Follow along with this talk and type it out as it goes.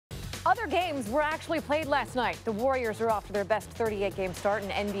Other games were actually played last night. The Warriors are off to their best 38-game start in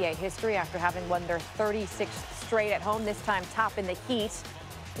NBA history after having won their 36th straight at home, this time topping the Heat.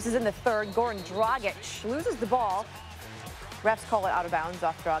 This is in the third. Goran Dragic loses the ball. Refs call it out of bounds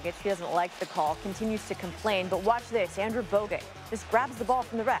off Dragic. He doesn't like the call, continues to complain. But watch this. Andrew Bogut just grabs the ball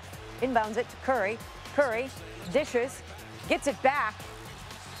from the ref, inbounds it to Curry. Curry dishes, gets it back.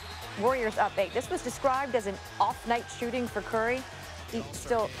 Warriors up 8. This was described as an off-night shooting for Curry. He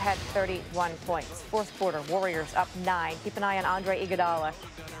still had 31 points. Fourth quarter, Warriors up 9. Keep an eye on Andre Iguodala.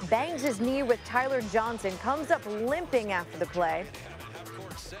 Bangs his knee with Tyler Johnson. Comes up limping after the play.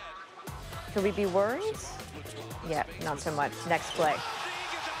 Could we be worried? Yeah, not so much. Next play.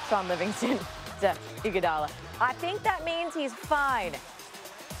 Sean Livingston to Iguodala. I think that means he's fine.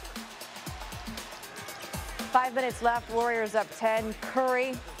 5 minutes left. Warriors up 10.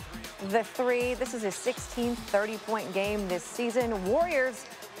 Curry, the 3. This is his 16th 30-point game this season. Warriors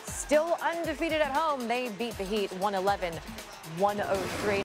still undefeated at home. They beat the Heat 111-103.